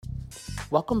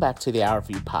Welcome back to the Our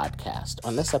View podcast.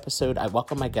 On this episode, I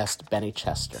welcome my guest, Benny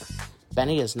Chester.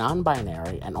 Benny is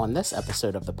non-binary, and on this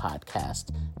episode of the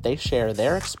podcast, they share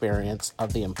their experience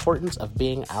of the importance of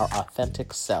being our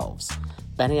authentic selves.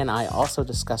 Benny and I also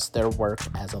discuss their work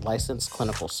as a licensed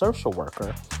clinical social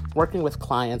worker, working with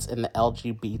clients in the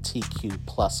LGBTQ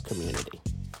plus community.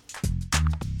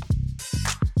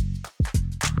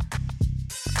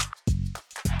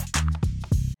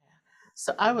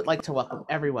 So I would like to welcome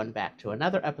everyone back to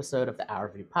another episode of the Our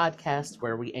View podcast,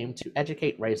 where we aim to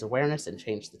educate, raise awareness, and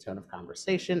change the tone of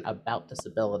conversation about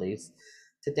disabilities.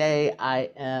 Today, I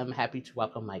am happy to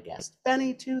welcome my guest,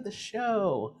 Benny, to the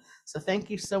show. So thank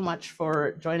you so much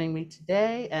for joining me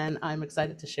today, and I'm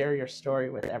excited to share your story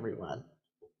with everyone.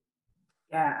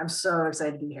 Yeah, I'm so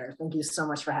excited to be here. Thank you so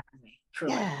much for having me.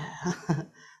 Truly. Yeah.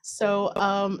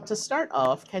 So to start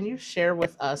off, can you share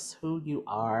with us who you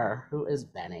are? Who is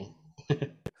Benny?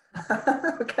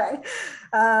 Okay.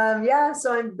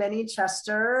 So I'm Benny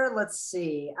Chester. Let's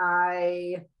see.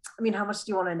 I mean, how much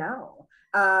do you want to know?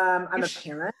 I'm a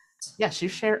parent. Yes, you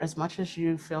share as much as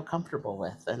you feel comfortable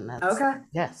with, and that's okay.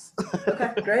 Yes.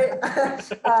 Okay, great.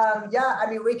 I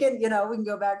mean, we can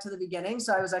go back to the beginning.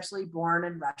 So I was actually born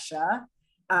in Russia,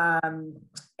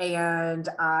 and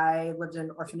I lived in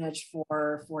an orphanage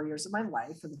for 4 years of my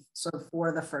life. So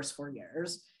for the first 4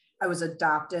 years, I was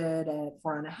adopted at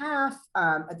 4.5.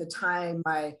 At the time,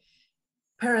 my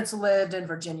parents lived in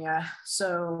Virginia,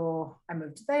 so I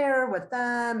moved there with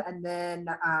them, and then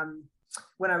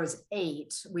when I was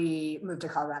 8, we moved to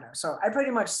Colorado. So I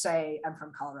pretty much say I'm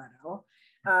from Colorado.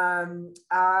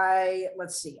 I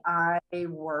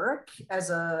work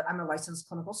I'm a licensed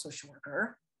clinical social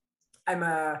worker.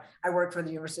 I work for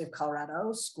the University of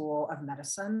Colorado School of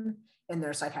Medicine in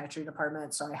their psychiatry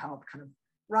department. So I help kind of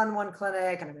run one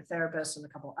clinic, and I'm a therapist and a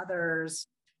couple others.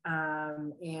 I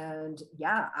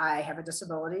have a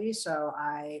disability. So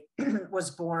I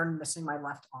was born missing my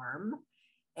left arm.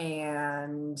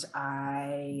 And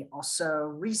I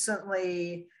also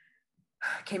recently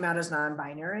came out as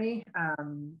non-binary.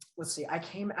 I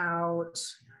came out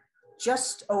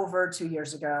just over 2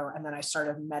 years ago, and then I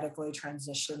started medically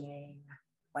transitioning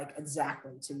like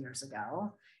exactly 2 years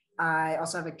ago. I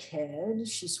also have a kid.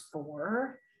 She's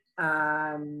 4.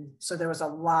 So there was a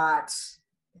lot,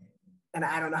 and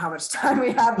I don't know how much time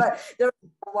we have, but there was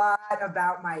a lot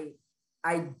about my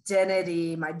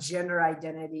identity, my gender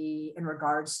identity in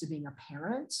regards to being a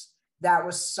parent. That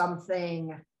was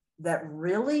something that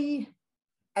really,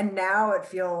 and now it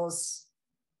feels,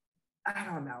 I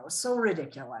don't know, so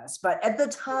ridiculous. But at the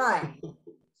time,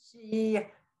 I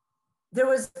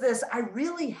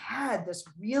really had this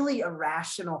really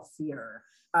irrational fear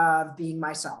of being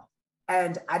myself.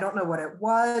 And I don't know what it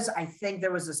was. I think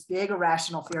there was this big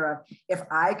irrational fear of, if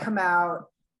I come out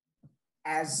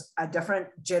as a different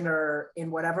gender in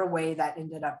whatever way that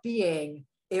ended up being,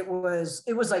 it was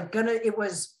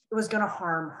gonna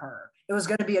harm her. It was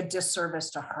gonna be a disservice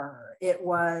to her. I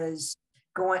was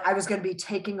gonna be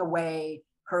taking away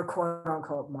her quote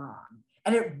unquote mom.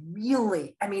 And it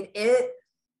really, I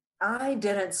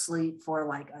didn't sleep for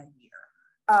like a year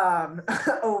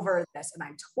over this, and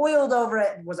I toiled over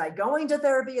it. Was I going to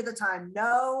therapy at the time?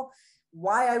 No.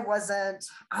 Why I wasn't,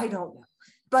 I don't know.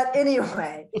 But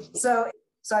anyway, so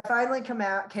I finally came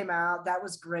out. That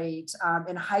was great.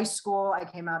 In high school, I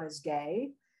came out as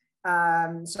gay.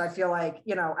 So I feel like,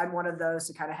 I'm one of those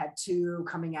who kind of had 2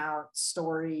 coming out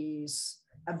stories,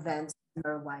 events in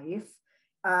their life.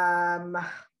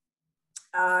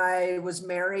 I was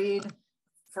married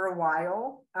for a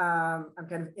while. I'm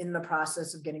kind of in the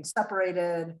process of getting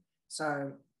separated.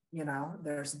 So,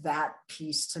 there's that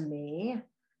piece to me.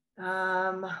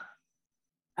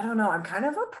 I don't know. I'm kind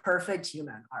of a perfect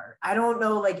human, Art. I don't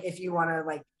know, like, if you want to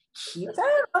like keep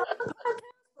that on the podcast.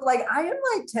 Like, I am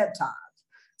like tip top.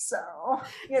 So,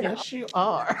 Yes, you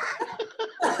are.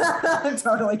 I'm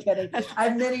totally kidding. I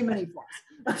have many, many flaws.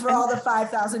 For all the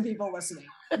 5,000 people listening,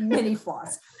 many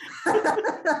flaws.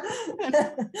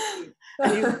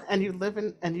 and you live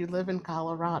in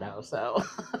Colorado, so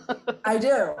I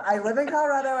do. I live in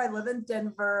Colorado. I live in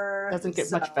Denver. Doesn't get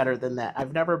much better than that.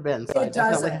 I've never been, so I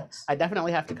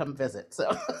definitely have to come visit.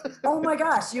 So oh my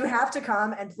gosh, you have to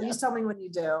come, and please tell me when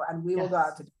you do, and we will go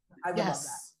out to dinner. I would love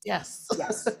that. Yes.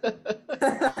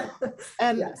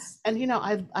 And yes. And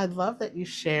I love that you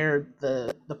shared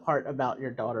the part about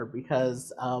your daughter,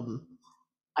 because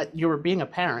you were being a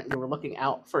parent, you were looking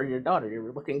out for your daughter, you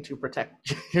were looking to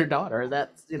protect your daughter.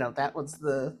 That's that was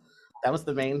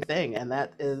the main thing, and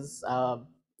that is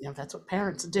that's what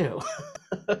parents do.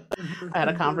 I had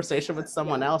a conversation with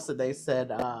someone else, and they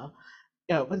said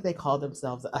what do they call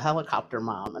themselves? A helicopter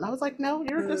mom. And I was like, no,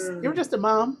 you're Mm, just a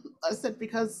mom. I said,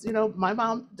 because, my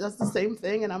mom does the same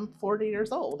thing and I'm 40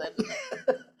 years old. And,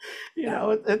 yeah,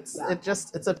 yeah.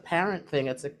 it's a parent thing.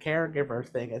 It's a caregiver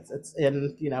thing. It's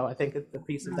in, I think the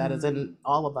piece of that is Mm, in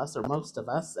all of us or most of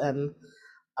us. And,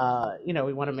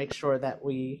 we want to make sure that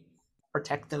we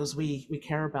protect those we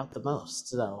care about the most.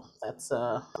 So that's,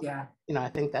 yeah. I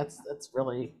think that's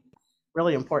really,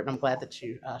 really important. I'm glad that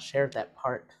you shared that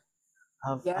part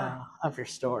Yeah. of your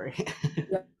story.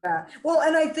 Yeah. Well,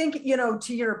 and I think,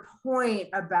 to your point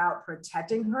about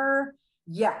protecting her,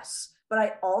 yes. But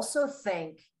I also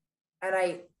think, and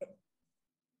I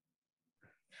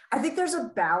think there's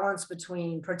a balance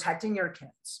between protecting your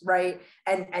kids, right?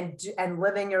 And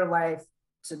living your life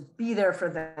to be there for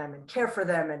them and care for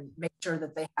them and make sure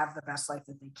that they have the best life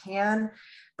that they can.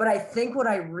 But I think what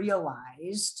I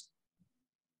realized,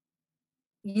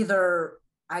 either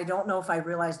I don't know if I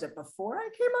realized it before I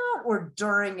came out or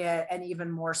during it, and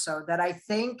even more so, that I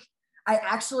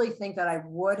actually think that I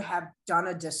would have done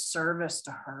a disservice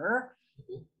to her.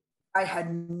 I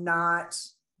had not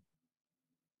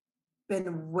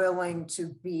been willing to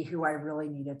be who I really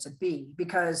needed to be,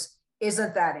 because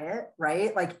isn't that it,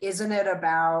 right? Like, isn't it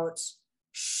about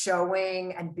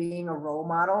showing and being a role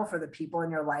model for the people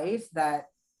in your life that,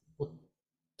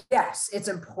 yes, it's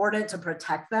important to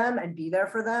protect them and be there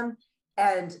for them.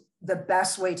 And the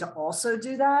best way to also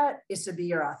do that is to be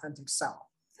your authentic self.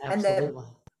 And that Absolutely.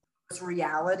 those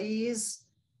realities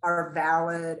are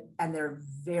valid and they're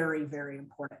very, very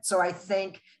important. So I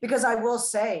think, because I will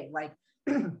say, like,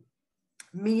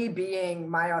 me being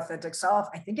my authentic self,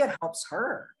 I think it helps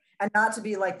her. And not to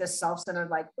be like this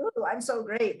self-centered, like, ooh, I'm so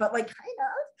great, but like, kind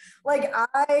of like,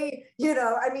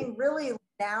 I mean, really,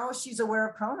 now she's aware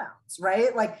of pronouns,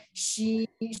 right? Like,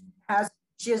 has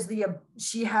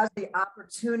she has the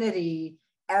opportunity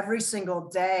every single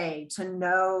day to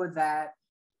know that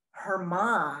her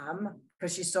mom,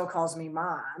 because she still calls me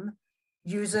mom,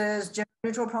 uses gender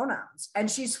neutral pronouns. And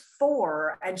she's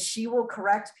 4 and she will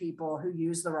correct people who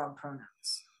use the wrong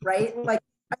pronouns, right? Like,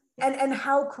 and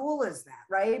how cool is that,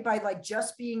 right? By like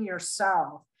just being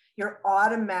yourself, you're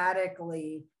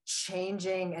automatically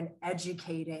changing and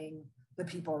educating the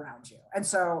people around you. And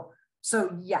so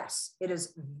yes, it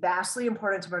is vastly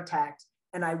important to protect.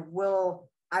 And I will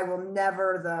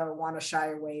never, though, want to shy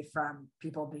away from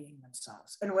people being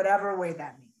themselves in whatever way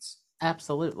that means.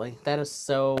 Absolutely. That is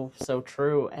so, so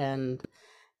true. And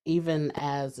even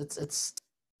as it's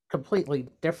completely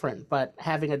different, but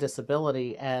having a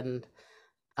disability, and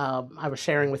I was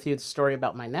sharing with you the story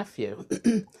about my nephew.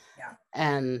 Yeah.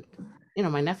 And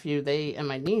my nephew, they and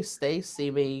my niece, they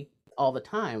see me all the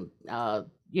time.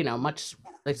 Much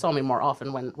they saw me more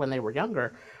often when they were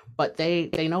younger, but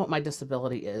they know what my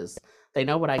disability is. They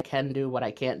know what I can do, what I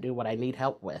can't do, what I need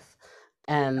help with.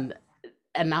 And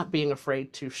not being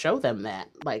afraid to show them that,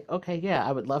 like, okay, yeah,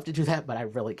 I would love to do that, but I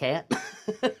really can't.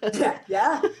 Yeah.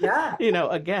 Yeah. Yeah.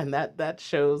 Again, that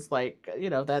shows, like,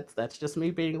 that's just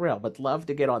me being real, but love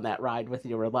to get on that ride with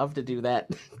you, or love to do that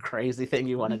crazy thing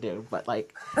you want to do, but,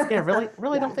 like, yeah, really,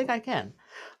 really Yeah. don't think I can.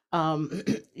 um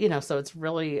so it's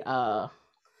really,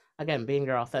 again, being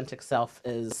your authentic self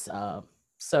is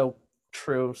so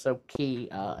true, so key,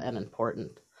 and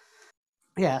important.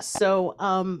 Yeah. So,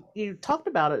 you talked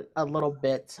about it a little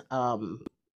bit,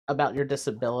 about your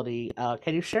disability.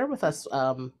 Can you share with us,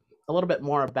 a little bit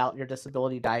more about your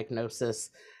disability diagnosis,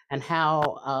 and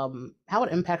how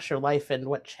it impacts your life, and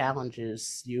what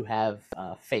challenges you have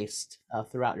faced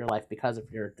throughout your life because of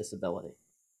your disability?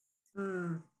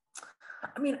 Mm.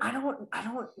 I mean, I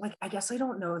don't like, I guess I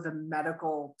don't know the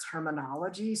medical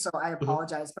terminology, so I Hmm.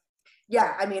 apologize. But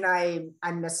yeah, I mean,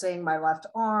 I'm missing my left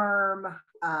arm.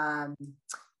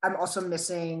 I'm also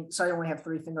missing, so I only have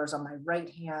 3 fingers on my right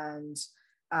hand.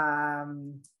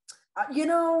 Um, you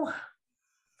know,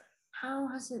 how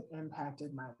has it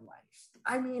impacted my life?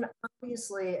 I mean,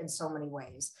 obviously, in so many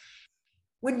ways.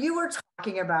 When you were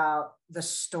talking about the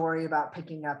story about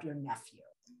picking up your nephew,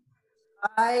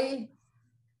 I,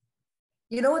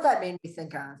 what that made me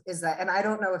think of is that, and I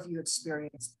don't know if you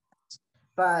experienced,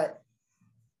 but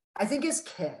I think as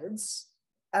kids,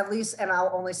 at least, and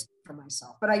I'll only speak for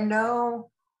myself, but I know,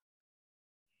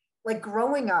 like,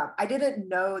 growing up, I didn't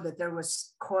know that there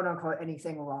was, quote unquote,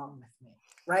 anything wrong with me,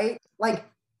 right? Like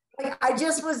I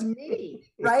just was me,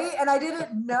 right? And I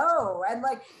didn't know. And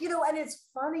like, and it's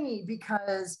funny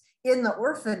because in the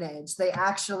orphanage, they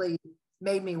actually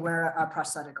made me wear a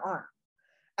prosthetic arm.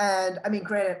 And I mean,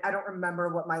 granted, I don't remember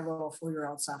what my little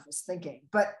 4-year-old self was thinking,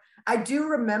 but I do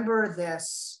remember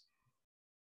this.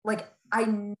 Like,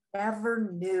 I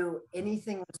never knew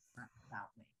anything was different about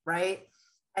me, right?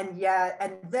 and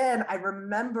then I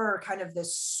remember kind of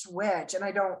this switch, and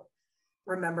I don't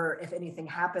remember if anything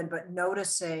happened, but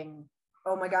noticing,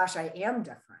 oh my gosh, I am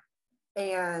different.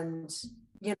 And,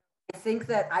 I think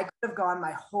that I could have gone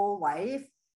my whole life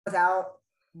without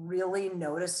really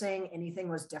noticing anything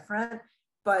was different,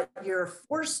 but you're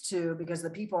forced to because the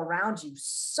people around you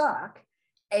suck,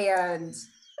 and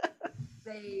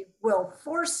they will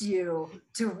force you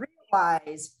to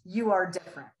realize you are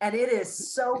different. And it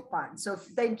is so fun. So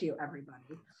thank you,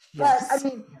 everybody. Yes. But I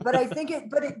mean, but I think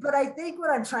but I think what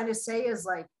I'm trying to say is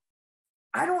like,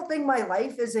 I don't think my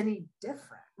life is any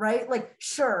different, right? Like,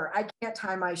 sure, I can't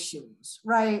tie my shoes,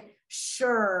 right?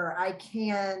 Sure, I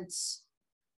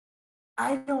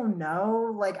don't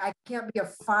know, like I can't be a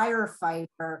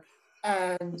firefighter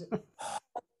and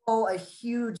haul a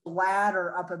huge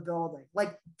ladder up a building.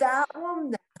 Like that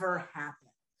will never happen.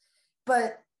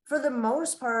 But for the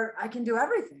most part, I can do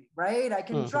everything, right? I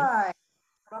can drive,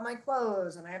 put on my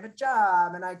clothes, and I have a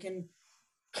job, and I can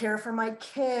care for my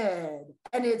kid.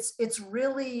 And it's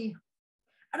really,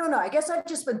 I don't know, I guess I've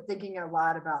just been thinking a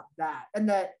lot about that, and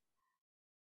that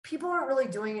people aren't really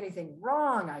doing anything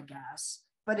wrong, I guess,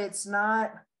 but it's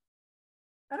not,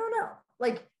 I don't know,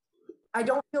 like I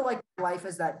don't feel like life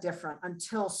is that different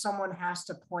until someone has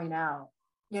to point out,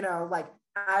 like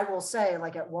I will say,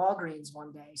 like at Walgreens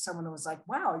one day, someone was like,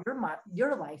 wow,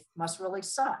 your life must really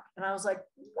suck. And I was like,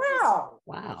 wow.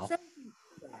 Thank you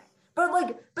for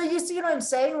that. But you see what I'm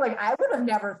saying? Like, I would have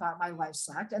never thought my life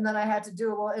sucked. And then I had to do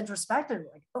a little introspective,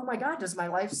 like, oh my God, does my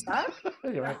life suck?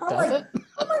 You're right, I'm like,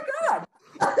 oh my God.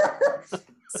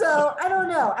 So I don't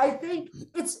know. I think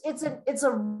it's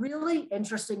a really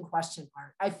interesting question,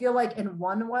 Art. I feel like in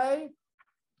one way,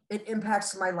 it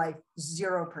impacts my life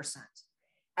 0%.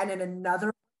 And in another,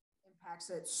 it impacts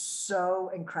it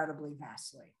so incredibly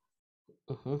vastly.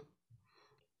 Mm-hmm.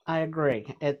 I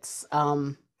agree. It's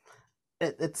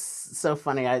so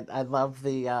funny. I love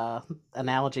the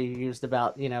analogy you used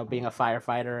about being a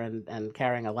firefighter and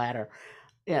carrying a ladder.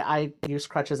 Yeah, I use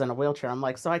crutches and a wheelchair. I'm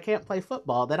like, so I can't play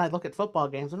football. Then I look at football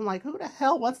games and I'm like, who the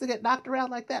hell wants to get knocked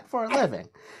around like that for a living?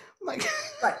 I'm like,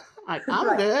 right. I'm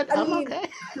right. Good. I'm okay.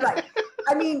 Right.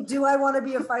 I mean, do I want to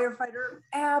be a firefighter?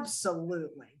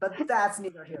 Absolutely. But that's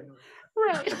neither here nor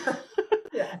there. Right.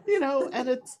 Yeah. And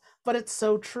it's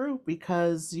so true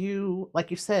because like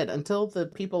you said, until the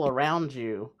people around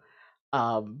you,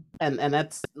 and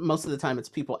that's most of the time it's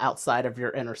people outside of your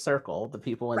inner circle, the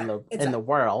people in in the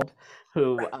world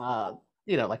who,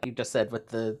 like you just said with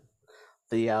the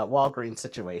Walgreens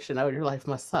situation. Oh, your life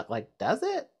must suck. Like, does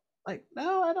it? Like,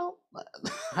 no, I don't.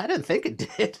 I didn't think it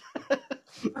did.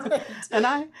 And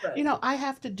I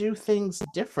have to do things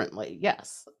differently.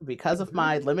 Yes, because of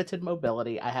my limited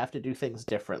mobility, I have to do things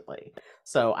differently.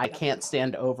 So I can't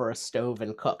stand over a stove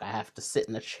and cook. I have to sit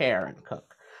in a chair and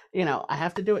cook. I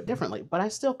have to do it differently, but I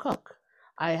still cook.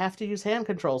 I have to use hand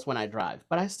controls when I drive,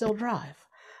 but I still drive.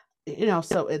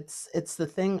 So it's the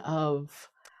thing of,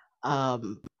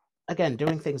 again,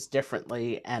 doing things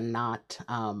differently and not,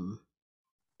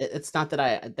 it's not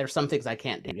that there's some things I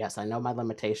can't do. Yes, I know my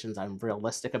limitations. I'm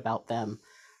realistic about them.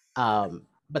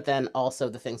 But then also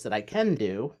the things that I can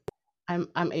do,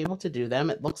 I'm able to do them.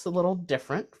 It looks a little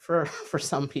different for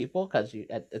some people because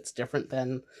it's different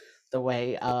than the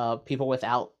way people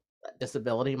without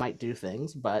disability might do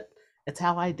things, but it's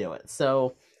how I do it.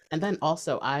 So, and then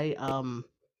also I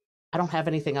don't have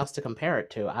anything else to compare it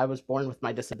to. I was born with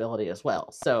my disability as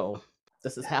well. So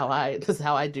this is how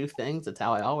I do things. It's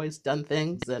how I always done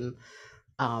things, and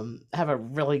have a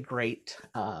really great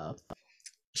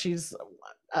she's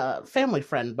a family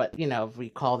friend, but we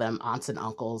call them aunts and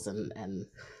uncles, and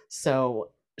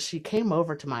so she came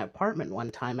over to my apartment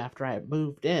one time after I had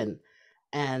moved in,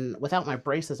 and without my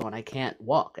braces on, I can't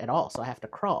walk at all, so I have to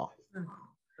crawl.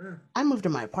 I moved to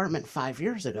my apartment 5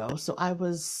 years ago, so I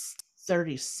was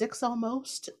 36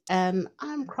 almost, and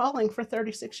I'm crawling for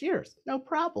 36 years, no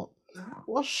problem.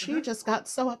 Well, she just got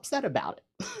so upset about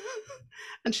it.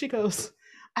 And she goes,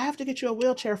 I have to get you a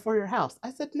wheelchair for your house.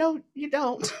 I said, no, you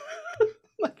don't.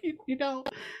 Like, you don't.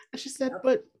 And she said,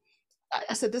 but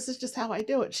I said, this is just how I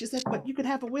do it. She said, but you can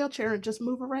have a wheelchair and just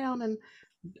move around and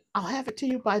I'll have it to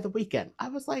you by the weekend. I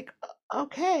was like,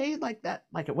 okay, like that,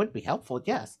 like it would be helpful,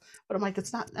 yes. But I'm like,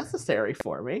 it's not necessary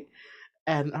for me.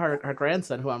 And her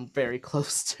grandson, who I'm very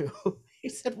close to, he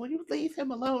said, will you leave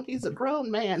him alone? He's a grown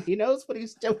man. He knows what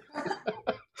he's doing.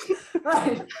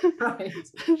 Right.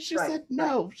 She said,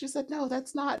 no. She said, no,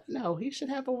 that's not, no, he should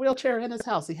have a wheelchair in his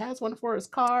house. He has one for his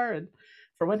car and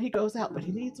for when he goes out, but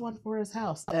he needs one for his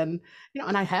house. And,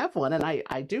 and I have one and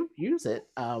I do use it.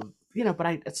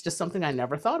 But it's just something I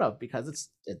never thought of because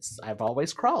I've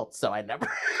always crawled. So I never,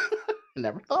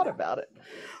 never thought about it.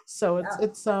 So Yeah.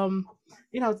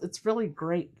 it's really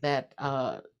great that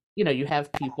you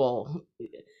have people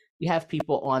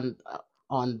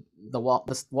on the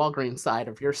Walgreens side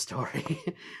of your story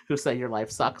who say your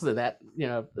life sucks and that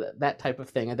that type of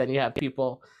thing, and then you have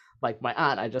people like my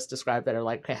aunt I just described that are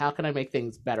like, okay, how can I make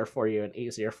things better for you and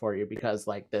easier for you because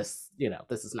like this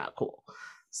is not cool.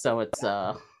 So it's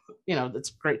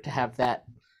great to have that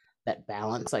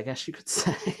balance, I guess you could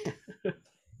say.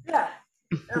 Yeah.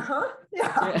 Uh-huh.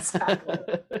 Yeah, Yeah. exactly.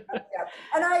 Yeah.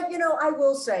 And I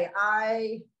will say,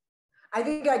 I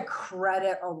think I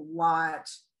credit a lot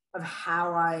of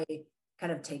how I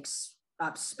kind of take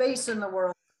up space in the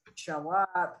world, show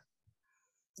up,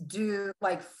 do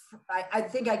like I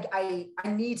think I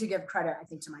need to give credit, I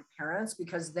think, to my parents,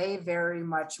 because they very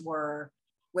much were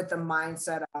with the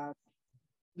mindset of,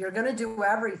 you're going to do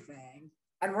everything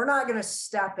and we're not going to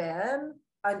step in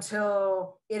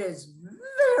until it is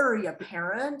very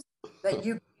apparent that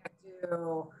you can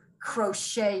do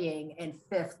crocheting in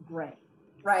 5th grade,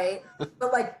 right?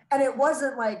 But like, and it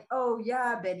wasn't like, oh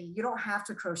yeah, Benny, you don't have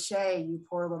to crochet, you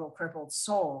poor little crippled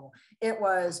soul. It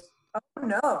was, oh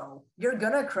no, you're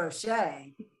gonna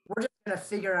crochet, we're just gonna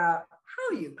figure out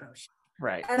how you crochet.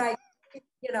 Right. And I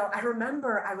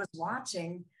remember I was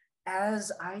watching,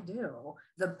 as I do,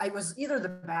 I was either The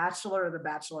Bachelor or The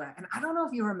Bachelorette, and I don't know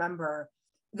if you remember.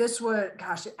 This would,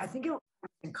 gosh, I think it was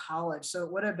in college, so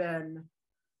it would have been,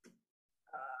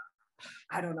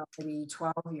 I don't know, maybe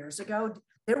 12 years ago.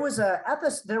 There was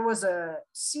a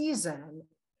season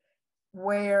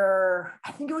where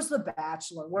I think it was The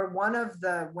Bachelor, where one of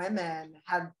the women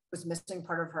was missing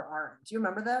part of her arm. Do you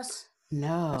remember this?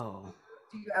 No.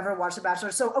 Do you ever watch The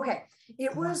Bachelor? So okay,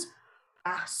 it was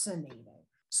fascinating.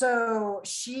 So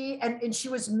she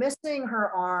was missing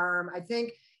her arm. I think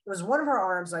it was one of her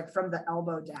arms, like from the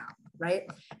elbow down, right?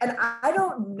 And I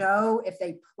don't know if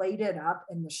they played it up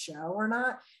in the show or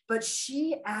not, but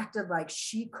she acted like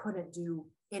she couldn't do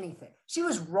anything. She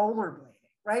was rollerblading,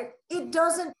 right? It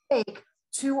doesn't take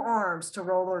 2 arms to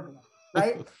rollerblade,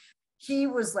 right? He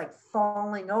was like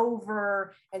falling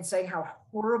over and saying how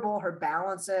horrible her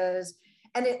balance is.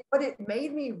 And what it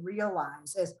made me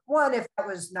realize is, one, if that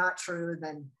was not true,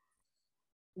 then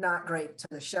not great to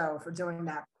the show for doing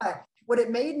that. But what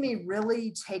it made me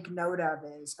really take note of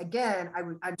is, again,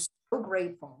 I'm so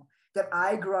grateful that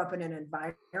I grew up in an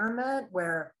environment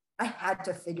where I had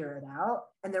to figure it out,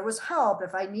 and there was help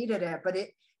if I needed it, but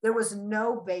there was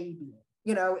no baby.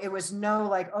 It was no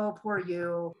like, oh, poor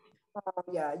you. Oh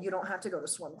yeah, you don't have to go to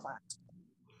swim class.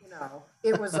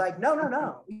 It was like,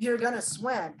 no, you're gonna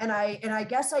swim. And I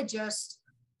guess I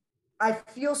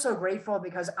feel so grateful,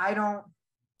 because I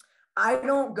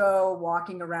don't go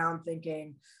walking around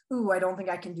thinking, ooh, I don't think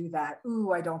I can do that.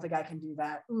 Ooh, I don't think I can do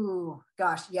that. Ooh,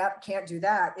 gosh, yep, can't do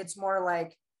that. It's more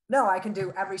like, no, I can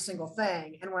do every single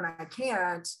thing. And when I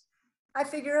can't, I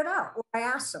figure it out, or I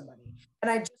ask somebody. And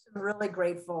I just am really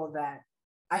grateful that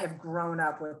I have grown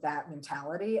up with that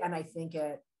mentality. And I think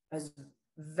it has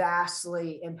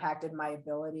vastly impacted my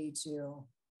ability to,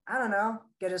 I don't know,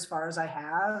 get as far as I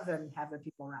have and have the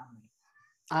people around me.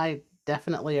 I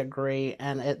definitely agree,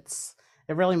 and it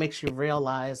really makes you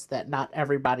realize that not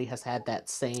everybody has had that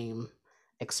same Yep,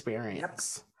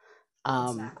 experience.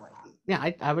 Um, exactly.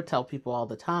 yeah, I would tell people all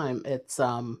the time. It's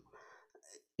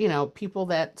people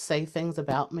that say things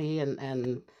about me,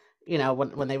 and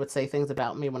when they would say things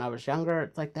about me when I was younger,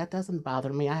 it's like that doesn't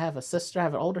bother me. I have a sister, I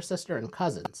have an older sister and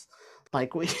cousins.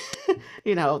 Like we,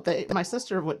 my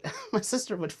sister would my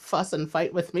sister would fuss and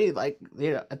fight with me, like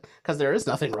because there is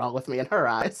nothing wrong with me in her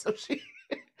eyes. So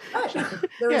Right. she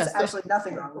There is yes, absolutely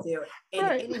nothing wrong with you in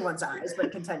right. anyone's eyes,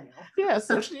 but continue. Yeah,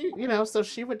 so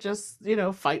she would just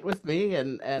fight with me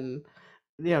and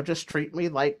just treat me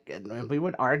like, and we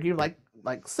would argue like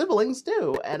siblings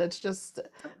do, and it's just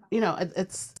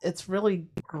it's really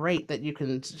great that you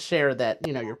can share that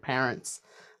your parents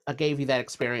gave you that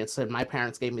experience, and my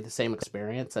parents gave me the same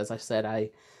experience. As I said, I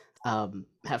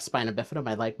have spina bifida,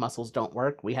 my leg muscles don't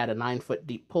work. We had a 9 foot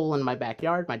deep pool in my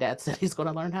backyard. My dad said he's going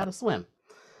to learn how to swim.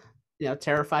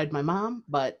 Terrified my mom,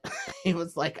 but he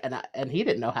was like, and he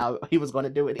didn't know how he was going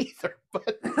to do it either.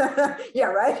 But Yeah,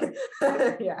 right.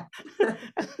 Yeah.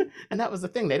 and that was the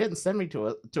thing. They didn't send me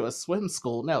to a swim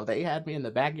school. No, they had me in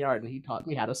the backyard, and he taught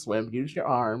me how to swim. Use your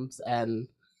arms, and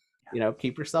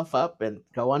keep yourself up, and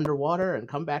go underwater, and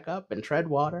come back up, and tread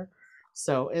water.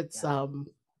 So it's Yeah.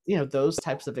 those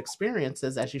types of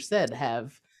experiences, as you said,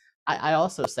 have. I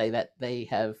also say that they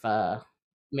have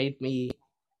made me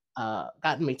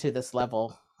gotten me to this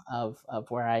level of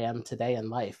where I am today in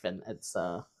life, and it's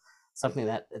something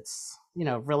that it's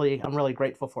really I'm really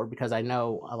grateful for, because I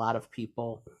know a lot of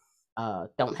people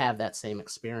don't have that same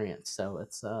experience. So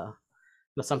it's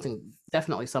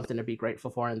definitely something to be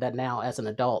grateful for. And then now as an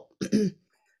adult,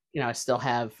 I still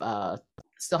have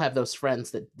those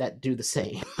friends that do the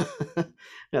same,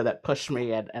 that push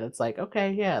me, and it's like,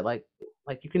 okay, yeah, like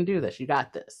you can do this, you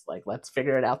got this, like let's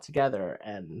figure it out together.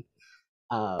 And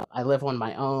I live on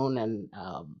my own, and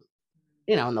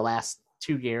in the last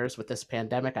 2 years with this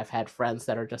pandemic, I've had friends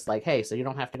that are just like, hey, so you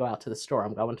don't have to go out to the store.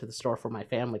 I'm going to the store for my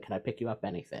family. Can I pick you up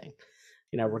anything?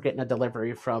 We're getting a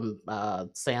delivery from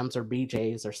Sam's or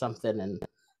BJ's or something, and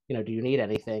do you need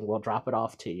anything? We'll drop it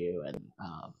off to you.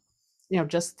 And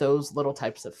just those little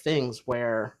types of things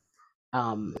where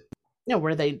um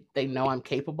where they know I'm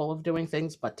capable of doing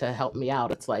things, but to help me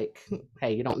out, it's like,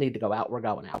 hey, you don't need to go out, we're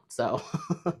going out, so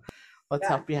let's Yeah,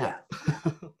 help you out.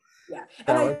 yeah, yeah.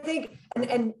 And I So think,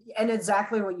 and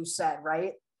exactly what you said,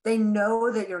 right? They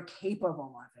know that you're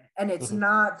capable of it. And it's mhm,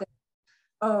 not that,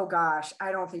 oh gosh,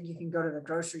 I don't think you can go to the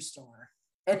grocery store.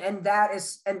 And that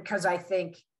is, and because I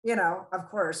think, of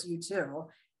course, you too,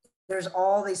 there's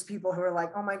all these people who are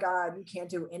like, oh my God, you can't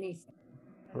do anything.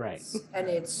 right. And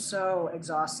it's so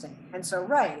exhausting. And so,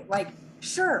 right, like,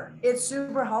 sure, it's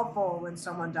super helpful when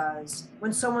someone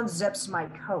zips my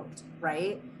coat,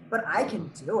 right? But I can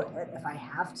do it if I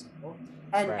have to.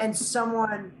 And Right. and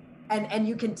someone and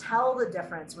you can tell the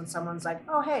difference when someone's like,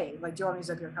 oh hey, like, do you want me to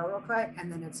zip your coat real quick? And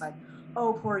then it's like,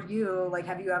 oh, poor you, like,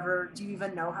 do you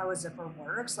even know how a zipper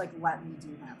works? Like, let me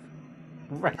do that.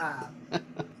 Right.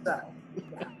 So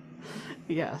yeah.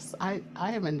 Yes, I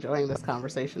am enjoying this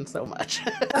conversation so much.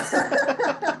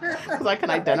 Because I can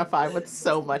identify with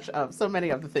so many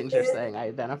of the things you're saying. I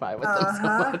identify with them so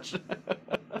Uh-huh. much.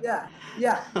 Yeah,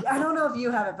 yeah. I don't know if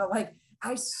you have it, but like,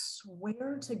 I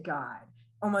swear to God,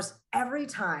 almost every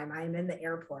time I'm in the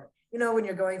airport, when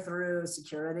you're going through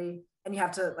security and you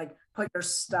have to like put your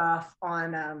stuff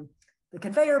on the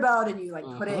conveyor belt and you like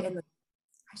put it Hmm. in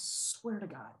I swear to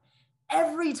God,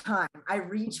 every time I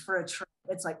reach for a tray,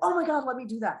 it's like, oh my God, let me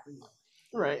do that for you.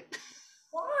 Right.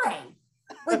 Why?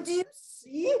 Like, do you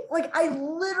see? Like, I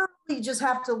literally just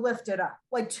have to lift it up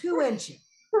like 2 inches.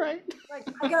 Right. Like,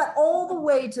 I got all the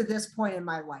way to this point in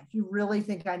my life. You really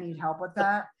think I need help with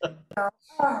that?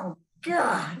 Oh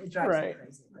God, it drives me Right.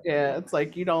 crazy. But Yeah, anyway. it's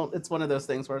like you don't. It's one of those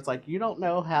things where it's like you don't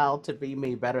know how to be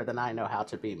me better than I know how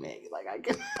to be me. Like I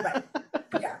can. Right.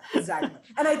 Yeah, exactly.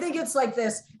 And I think it's like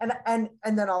this, and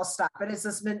then I'll stop. And it's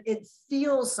this. It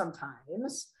feels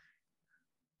sometimes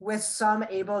with some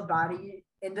able-bodied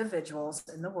individuals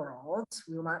in the world.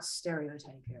 We will not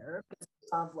stereotype here,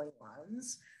 lovely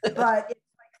ones, but it's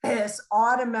like this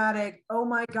automatic. Oh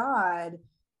my God,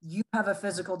 you have a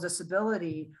physical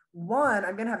disability. One,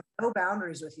 I'm going to have no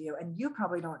boundaries with you, and you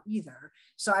probably don't either.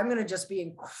 So I'm going to just be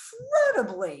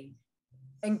incredibly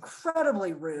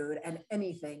rude and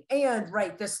anything. And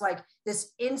right, this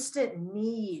instant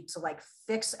need to like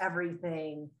fix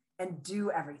everything and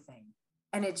do everything.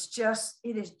 And it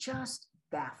is just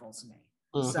baffles me.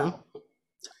 Hmm. So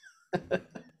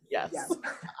Yes, yes.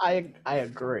 I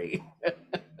agree.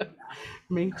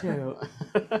 Me too.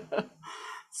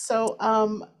 So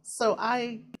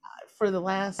I for the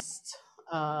last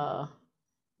uh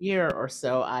year or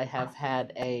so, I have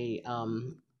had a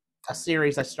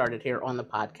series I started here on the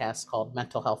podcast called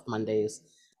Mental Health Mondays,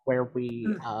 where we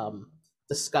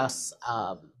discuss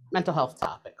mental health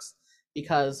topics.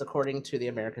 Because according to the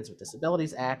Americans with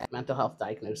Disabilities Act, mental health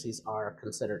diagnoses are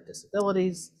considered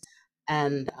disabilities,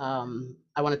 and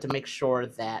I wanted to make sure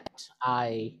that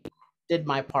I did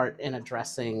my part in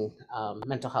addressing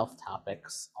mental health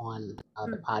topics on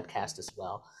the podcast as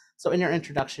well. So, in your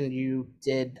introduction, you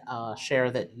did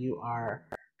share that you are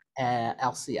a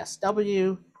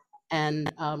LCSW,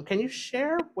 and can you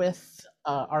share with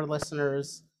our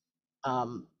listeners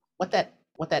what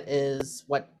that is,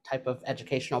 what type of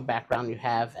educational background you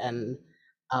have, and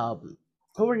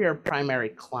who are your primary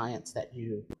clients that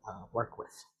you work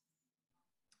with?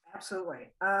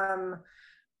 Absolutely.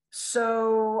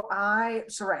 So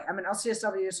right, I'm an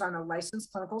LCSW, so I'm a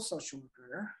licensed clinical social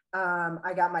worker.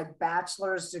 I got my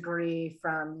bachelor's degree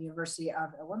from the University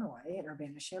of Illinois in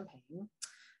Urbana-Champaign.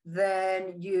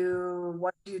 Then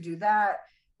once you do that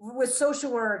with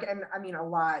social work, and I mean a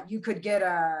lot, you could get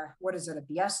a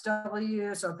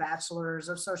BSW, so bachelor's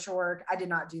of social work. I did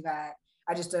not do that.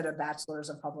 I just did a bachelor's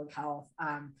of public health.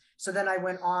 So then I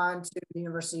went on to the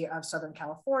University of Southern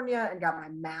California and got my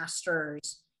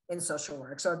master's in social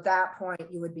work. So at that point,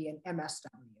 you would be an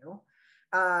MSW.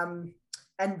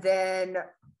 And then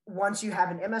once you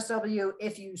have an MSW,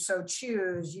 if you so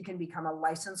choose, you can become a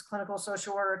licensed clinical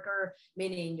social worker,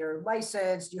 meaning you're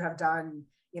licensed, you have done,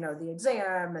 the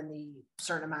exam and the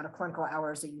certain amount of clinical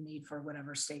hours that you need for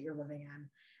whatever state you're living in.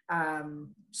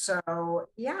 So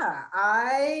yeah,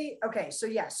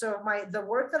 so the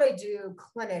work that I do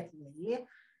clinically,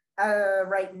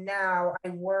 right now, I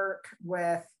work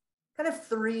with kind of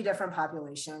three different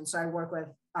populations. So I work with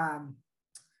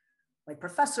like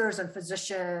professors and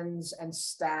physicians and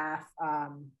staff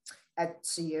at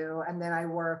CU, and then I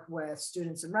work with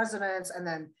students and residents, and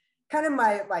then kind of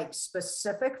my like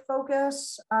specific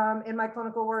focus in my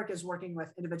clinical work is working with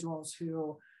individuals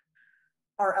who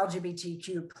are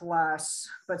LGBTQ plus,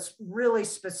 but really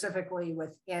specifically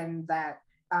within that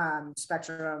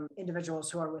spectrum, individuals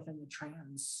who are within the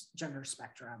transgender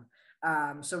spectrum.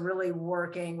 So really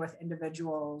working with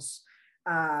individuals.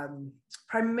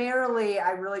 Primarily,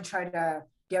 I really try to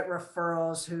get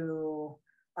referrals who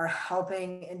are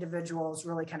helping individuals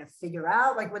really kind of figure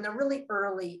out, like when they're really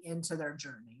early into their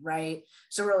journey, right?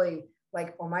 So really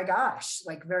like, oh my gosh,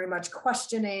 like very much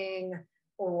questioning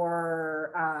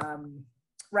or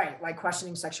right, like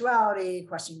questioning sexuality,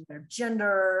 questioning their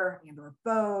gender and or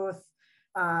both.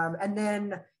 And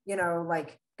then,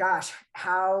 like, gosh,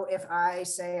 how if I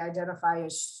say identify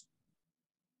as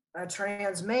a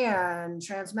trans man,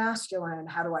 trans masculine,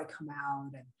 how do I come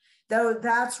out? And though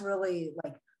that's really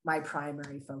like my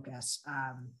primary focus.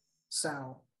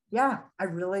 So yeah, I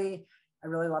really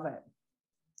love it.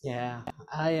 Yeah,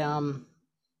 I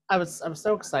was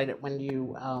so excited when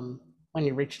you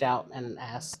reached out and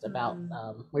asked about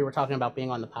we were talking about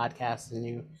being on the podcast, and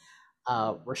you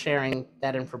were sharing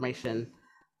that information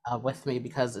with me,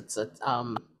 because it's a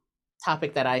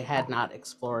topic that I had not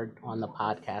explored on the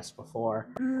podcast before.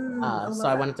 So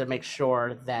I wanted to make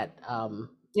sure that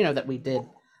that we did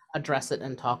address it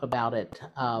and talk about it,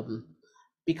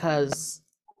 because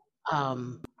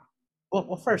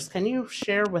well, first, can you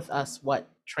share with us what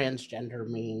transgender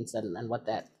means, and what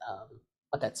that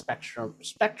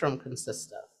spectrum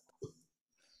consists of?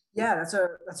 Yeah, that's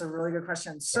a really good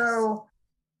question. Yes. So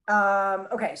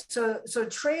okay, so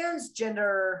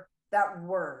transgender, that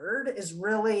word is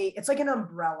really, it's like an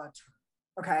umbrella term.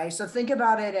 Okay, so think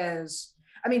about it as,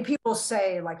 I mean, people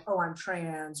say like, oh, I'm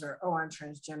trans, or oh, I'm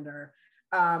transgender,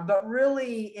 but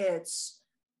really it's,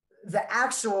 the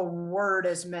actual word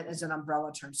is meant as an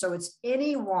umbrella term. So it's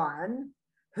anyone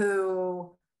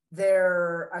who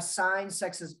their assigned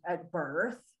sex is at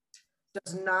birth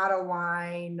does not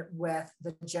align with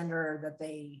the gender that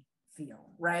they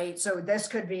feel, right? So this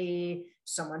could be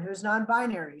someone who's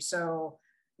non-binary. So,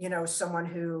 someone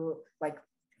who, like,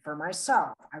 for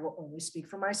myself, I will only speak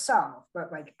for myself,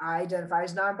 but like I identify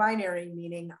as non-binary,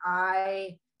 meaning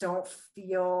I don't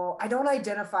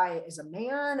identify as a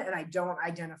man and I don't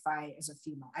identify as a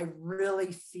female. I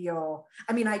really feel,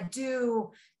 I mean, I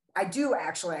do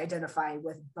actually identify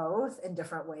with both in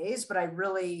different ways, but I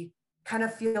really kind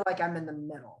of feel like I'm in the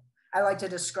middle. I like to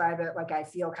describe it like I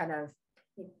feel kind of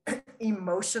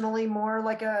emotionally more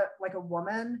like a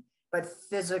woman, but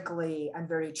physically I'm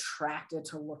very attracted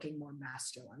to looking more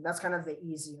masculine. That's kind of the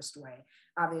easiest way.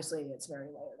 Obviously, it's very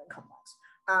layered and complex.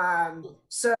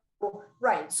 So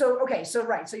right. So okay. So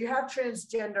right. So you have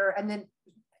transgender, and then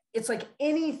it's like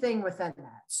anything within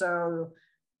that. So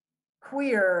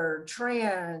queer,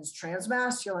 trans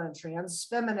masculine, trans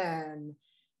feminine,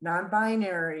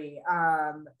 non-binary.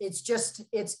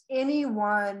 It's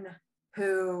anyone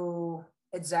who,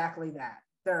 exactly that,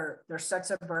 their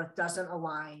sex at birth doesn't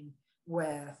align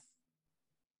with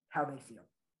how they feel.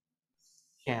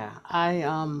 Yeah,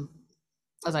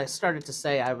 as I started to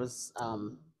say, I was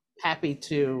happy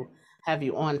to have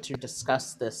you on to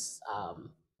discuss this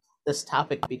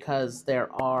topic, because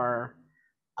there are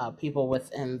people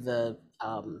within the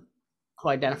who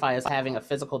identify as having a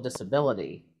physical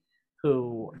disability,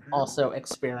 who also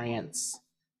experience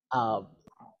uh,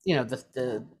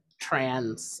 the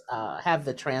trans have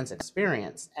the trans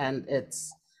experience, and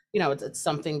it's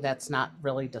something that's not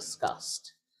really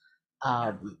discussed.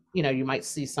 You might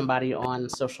see somebody on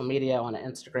social media, on an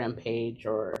Instagram page,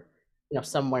 or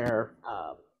somewhere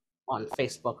on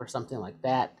Facebook or something like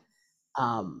that.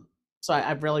 So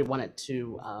I really wanted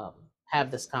to have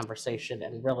this conversation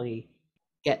and really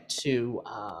get to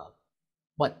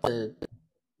what the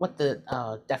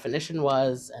definition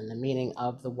was, and the meaning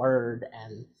of the word.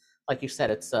 And like you said,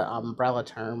 it's an umbrella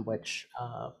term, which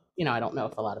I don't know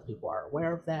if a lot of people are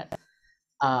aware of that.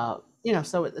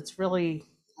 So it's really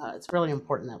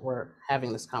important that we're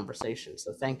having this conversation.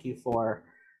 So thank you for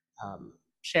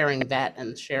sharing that,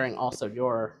 and sharing also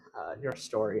your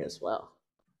story as well.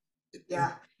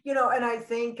 Yeah. And I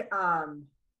think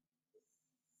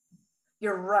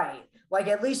you're right. Like,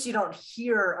 at least you don't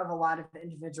hear of a lot of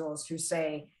individuals who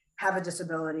say have a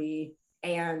disability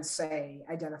and say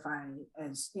identify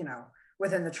as,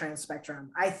 within the trans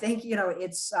spectrum. I think,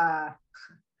 it's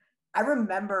I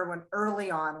remember when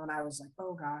early on when I was like,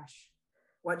 oh gosh,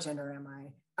 what gender am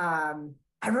I?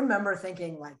 I remember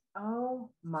thinking like, oh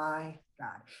my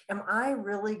God, am I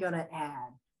really going to add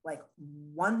like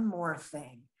one more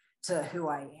thing to who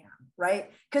I am?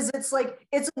 Right. Because it's like,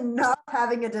 it's enough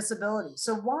having a disability.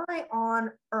 So why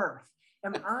on earth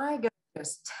am I going to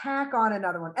just tack on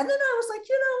another one? And then I was like,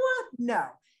 you know what? No,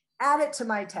 add it to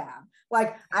my tab.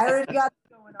 Like I already got it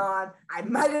going on. I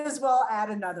might as well add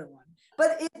another one.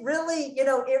 But it really, it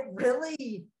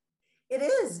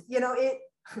is, it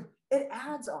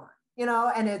adds on,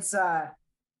 and it's a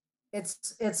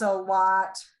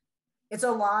lot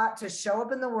to show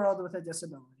up in the world with a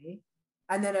disability.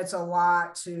 And then it's a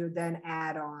lot to then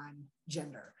add on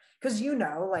gender. Because,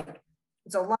 like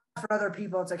it's a lot for other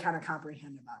people to kind of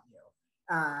comprehend about you.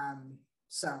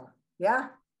 So yeah.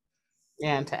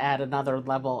 And to add another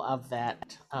level of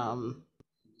that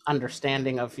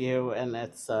understanding of you, and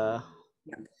it's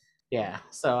Yeah. yeah.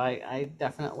 So I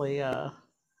definitely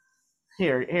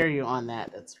hear you on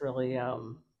that. It's really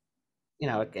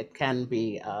it can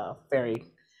be very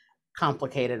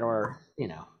complicated, or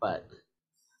but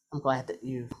I'm glad that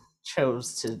you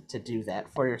chose to do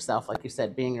that for yourself. Like you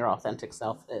said, being your authentic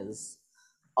self is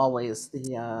always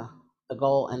the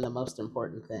goal and the most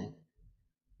important thing.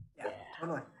 Yeah,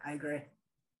 totally. I agree.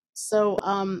 So,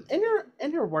 um, in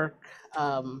your work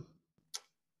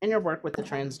with the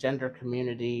transgender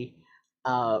community,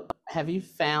 have you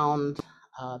found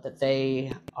that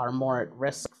they are more at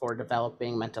risk for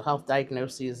developing mental health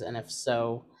diagnoses, and if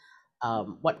so,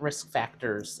 what risk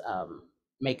factors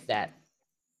make that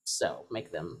so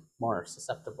make them more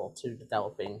susceptible to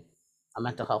developing a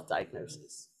mental health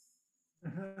diagnosis?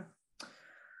 Mm-hmm.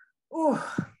 Ooh,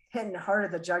 hitting hard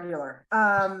at the jugular.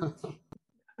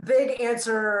 Big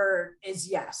answer is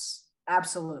yes,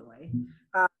 absolutely.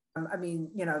 I mean,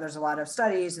 there's a lot of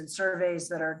studies and surveys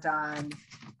that are done.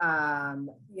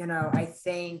 I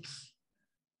think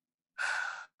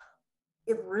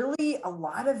it really, a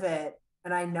lot of it,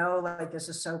 and I know like this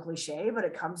is so cliche, but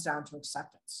it comes down to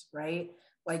acceptance, right?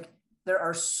 Like there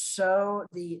are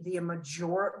the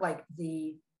major, like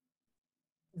the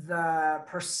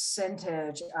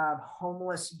percentage of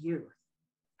homeless youth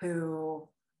who,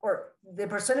 or the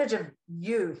percentage of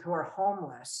youth who are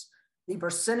homeless, the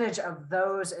percentage of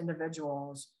those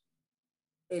individuals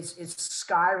is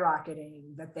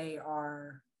skyrocketing that they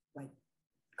are like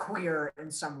queer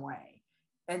in some way.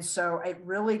 And so it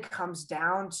really comes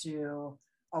down to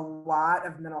a lot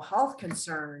of mental health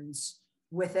concerns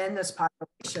within this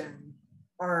population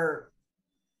are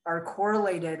are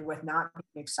correlated with not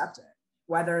being accepted,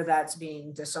 whether that's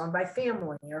being disowned by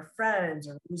family or friends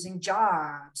or losing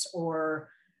jobs or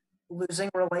losing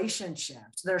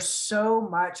relationships. There's so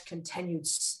much continued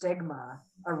stigma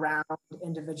around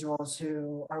individuals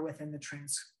who are within the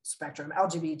trans spectrum,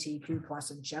 LGBTQ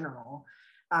plus in general.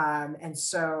 And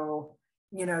so,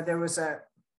 there was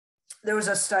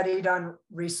a study done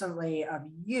recently of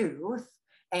youth,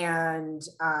 and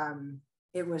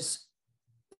it was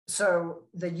so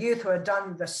the youth who had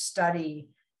done the study.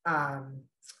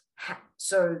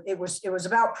 So it was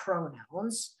about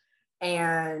pronouns,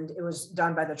 and it was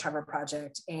done by the Trevor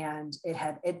Project, and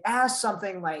it asked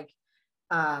something like,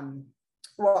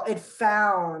 it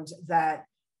found that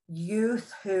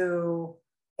youth who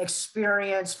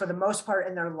experience, for the most part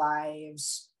in their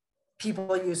lives,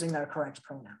 people using their correct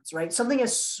pronouns, right? Something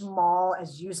as small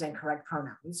as using correct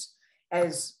pronouns,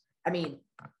 as I mean,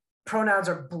 pronouns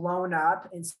are blown up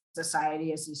in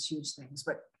society as these huge things,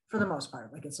 but for the most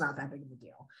part, like it's not that big of a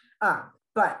deal.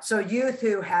 But so youth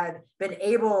who had been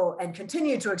able and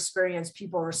continue to experience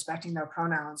people respecting their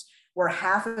pronouns were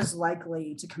half as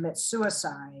likely to commit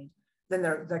suicide than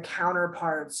the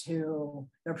counterparts who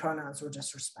their pronouns were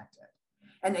disrespected.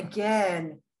 And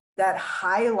again, that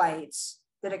highlights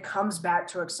that it comes back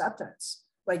to acceptance.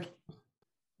 Like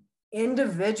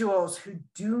individuals who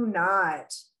do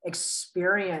not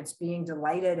experience being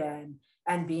delighted in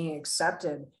and being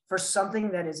accepted for something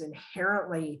that is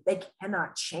inherently, they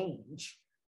cannot change,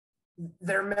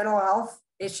 their mental health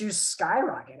issues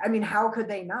skyrocket. I mean, how could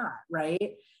they not,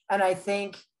 right? And I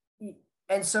think,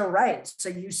 and so, right, so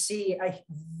you see a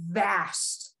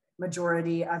vast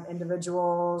majority of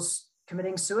individuals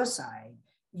committing suicide.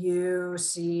 You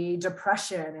see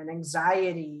depression and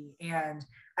anxiety, and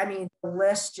I mean, the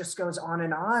list just goes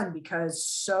on because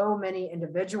so many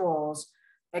individuals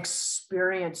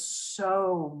experience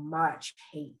so much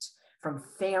hate from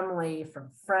family,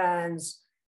 from friends,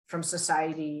 from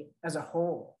society as a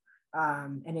whole.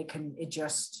 And it can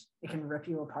rip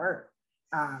you apart.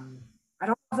 I don't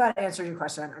know if that answered your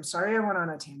question. I'm sorry I went on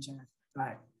a tangent,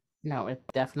 but No, it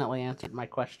definitely answered my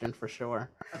question for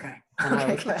sure. Okay. And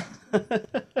I Okay,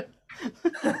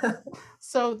 good.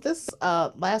 so this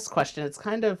last question, it's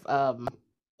kind of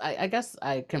I guess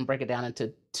I can break it down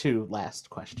into two last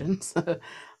questions. Okay.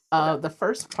 The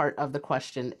first part of the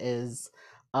question is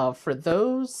for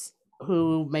those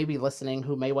who may be listening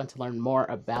who may want to learn more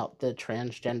about the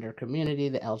transgender community,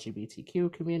 the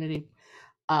LGBTQ community,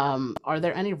 are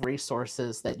there any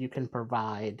resources that you can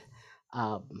provide,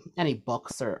 any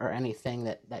books or anything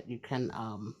that you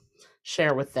can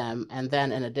share with them? And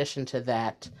then, in addition to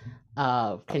that,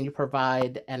 can you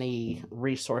provide any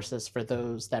resources for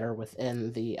those that are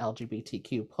within the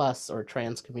LGBTQ plus or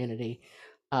trans community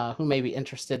who may be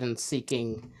interested in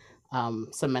seeking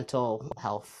some mental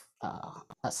health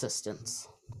assistance?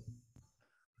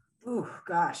 Ooh,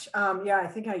 gosh. Yeah, I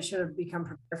think I should have become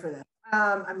prepared for this.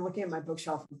 I'm looking at my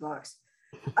bookshelf of books.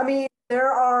 I mean,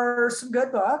 there are some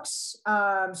good books.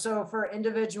 So for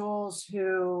individuals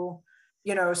who,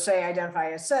 say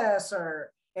identify as cis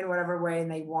or in whatever way,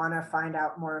 and they want to find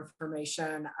out more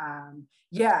information,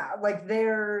 yeah, like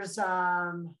there's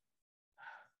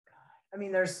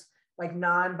like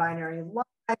non-binary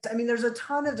lives. I mean, there's a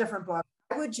ton of different books.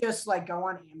 I would just like go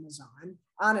on Amazon,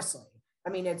 honestly. I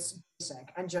mean, it's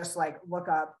basic, and just like look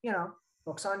up,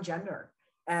 books on gender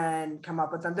and come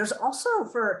up with them. There's also,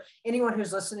 for anyone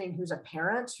who's listening who's a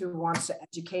parent who wants to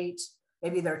educate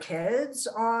maybe their kids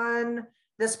on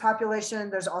this population,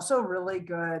 there's also really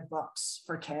good books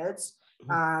for kids.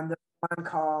 There's one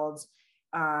called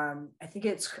I think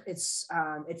it's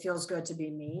It Feels Good to Be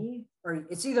Me, or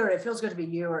it's either It Feels Good to Be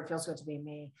You or It Feels Good to Be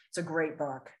Me. It's a great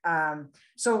book.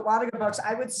 So a lot of good books.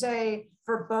 I would say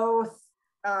for both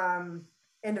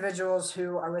individuals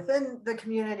who are within the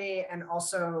community and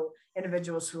also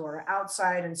individuals who are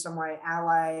outside in some way,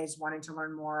 allies wanting to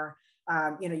learn more.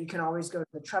 You can always go to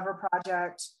the Trevor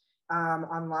Project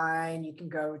online. You can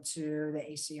go to the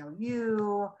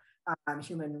ACLU,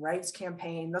 Human Rights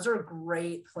Campaign. Those are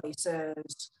great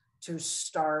places to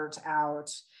start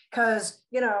out, because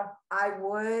I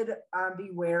would be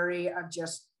wary of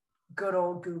just good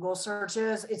old Google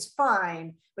searches. It's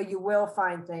fine, but you will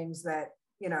find things that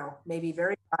maybe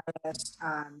very biased.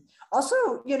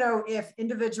 Also, if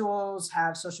individuals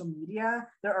have social media,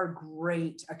 there are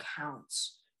great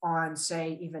accounts on,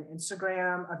 say, even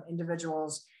Instagram, of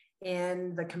individuals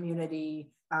in the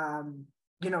community,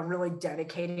 really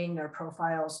dedicating their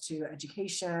profiles to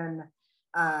education.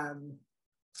 And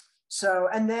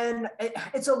then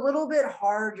it's a little bit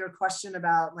hard, your question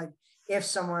about like, if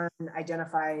someone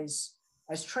identifies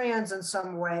as trans in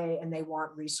some way and they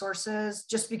want resources,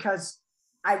 just because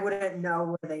I wouldn't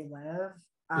know where they live.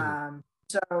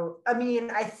 So, I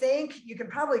mean, I think you can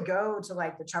probably go to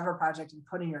like the Trevor Project and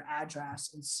put in your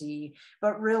address and see,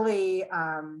 but really,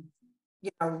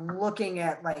 looking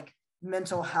at like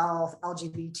mental health,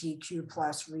 LGBTQ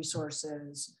plus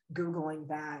resources, Googling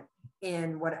that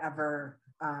in whatever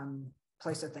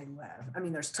place that they live. I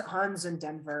mean, there's tons in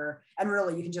Denver, and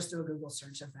really you can just do a Google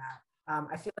search of that.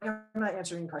 I feel like I'm not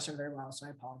answering your question very well, so I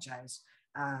apologize.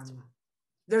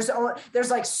 There's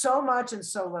like so much and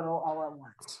so little all at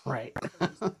once. Right.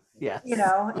 Yes.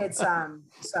 It's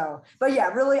but yeah,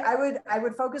 really I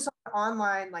would focus on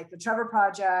online, like the Trevor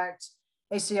Project,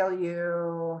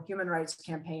 ACLU, Human Rights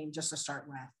Campaign, just to start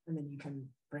with, and then you can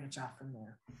branch off from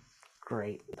there.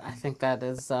 Great. I think that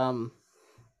is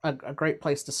a great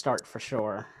place to start for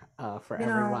sure, for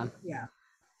everyone. Yeah.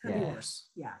 Could be worse.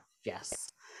 Yeah.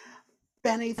 Yes.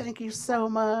 Benny, thank you so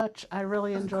much. I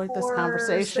really enjoyed this Thank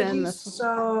conversation. you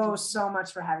so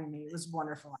much for having me. It was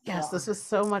wonderful. Yes, this was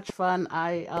so much fun.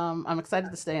 I'm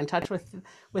excited to stay in touch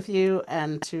with you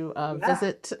and to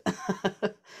visit.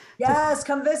 Yes,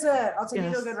 come visit. I'll take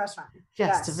you to a good restaurant.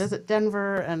 Yes, to visit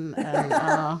Denver, and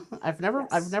I've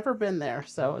never been there,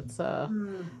 so it's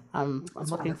I'm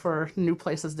looking for new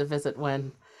places to visit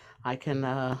when I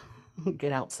can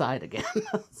get outside again.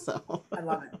 So I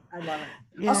love it.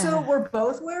 Yeah. Also, we're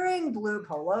both wearing blue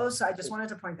polos, so I just wanted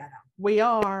to point that out. We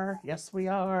are. Yes, we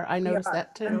are. I noticed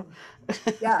that too.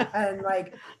 Yeah, and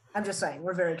like I'm just saying,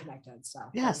 we're very connected. So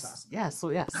yes,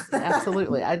 awesome. yes,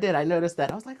 absolutely. I did. I noticed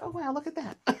that. I was like, oh wow, look at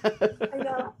that.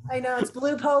 I know. It's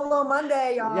Blue Polo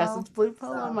Monday, y'all. Yes, it's Blue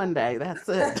Polo Monday. That's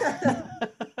it.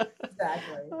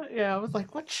 Exactly. Yeah, I was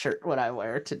like, what shirt would I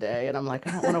wear today? And I'm like,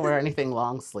 I don't want to wear anything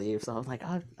long sleeve, so I was like,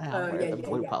 I'll wear the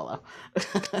blue polo.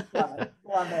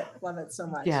 Love it so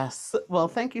much. Yes. Well,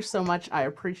 thank you so much. I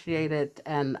appreciate it,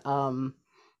 and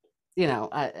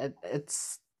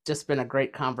it's just been a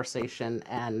great conversation.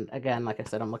 And again, like I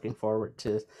said, I'm looking forward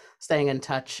to staying in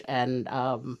touch and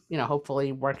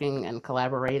hopefully working and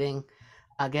collaborating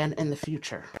again in the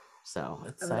future. So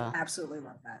it's I would absolutely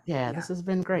love that. yeah, this has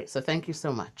been great. So thank you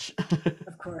so much.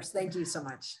 Of course. Thank you so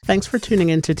much. Thanks for tuning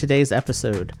into today's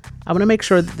episode. I want to make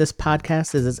sure that this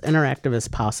podcast is as interactive as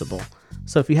possible.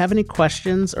 So if you have any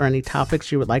questions or any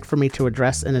topics you would like for me to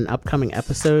address in an upcoming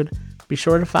episode, be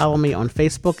sure to follow me on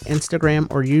Facebook,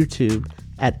 Instagram, or YouTube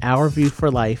at Our View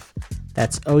for Life.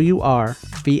 That's OURVIEW,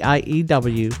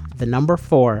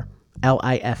 4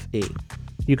 LIFE.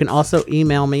 You can also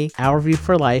email me,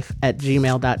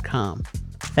 ourviewforlife@gmail.com.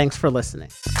 Thanks for listening.